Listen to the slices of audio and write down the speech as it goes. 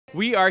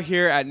We are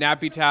here at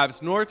Nappy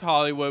Taps, North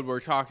Hollywood. We're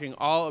talking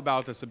all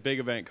about this big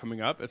event coming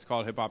up. It's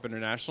called Hip Hop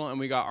International, and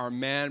we got our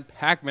man,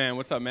 Pac-Man.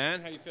 What's up,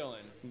 man? How you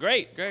feeling?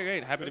 Great.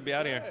 Happy to be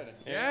out here.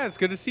 Yeah, it's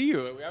good to see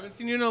you. We haven't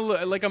seen you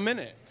in like a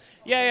minute.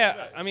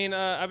 Yeah. I mean,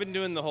 I've been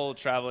doing the whole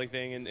traveling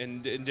thing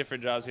in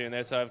different jobs here and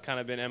there, so I've kind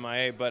of been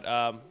MIA. But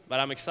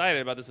I'm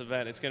excited about this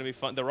event. It's going to be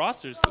fun. The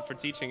rosters for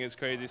teaching is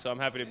crazy, so I'm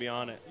happy to be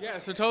on it. Yeah.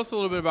 So tell us a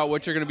little bit about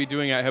what you're going to be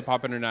doing at Hip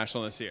Hop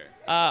International this year.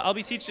 I'll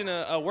be teaching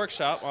a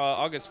workshop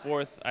August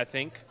 4th, I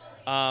think.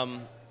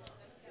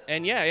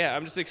 And yeah,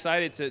 I'm just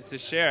excited to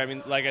share. I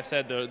mean, like I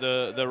said,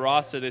 the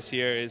roster this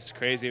year is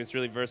crazy. It's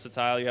really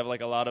versatile. You have like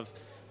a lot of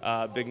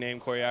big name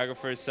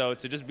choreographers, so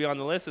to just be on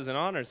the list is an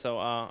honor. So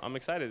I'm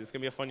excited. It's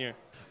gonna be a fun year.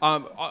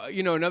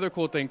 You know, another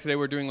cool thing today,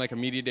 we're doing like a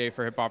media day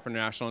for Hip Hop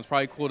International. It's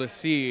probably cool to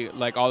see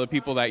like all the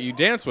people that you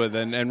dance with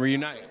and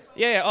reunite.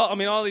 Yeah. I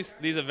mean, all these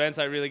events,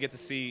 I really get to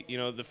see, you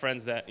know, the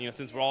friends that, you know,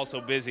 since we're all so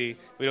busy,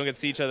 we don't get to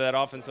see each other that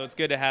often. So it's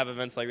good to have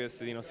events like this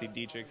to, you know, see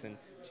Dietrich and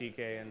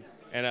Chike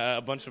and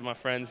a bunch of my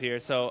friends here.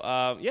 So,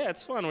 yeah,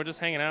 it's fun. We're just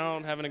hanging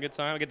out, having a good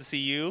time. I get to see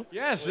you.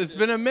 Yes, it's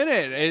been a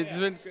minute. It's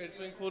been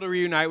cool to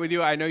reunite with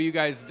you. I know you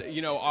guys,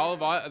 you know, all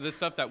of the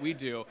stuff that we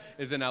do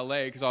is in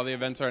LA because all the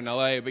events are in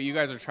LA, but you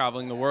guys are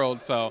traveling the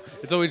world. So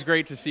it's always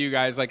great to see you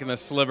guys like in the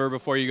sliver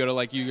before you go to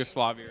like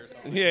Yugoslavia or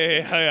something.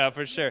 Yeah,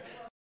 for sure.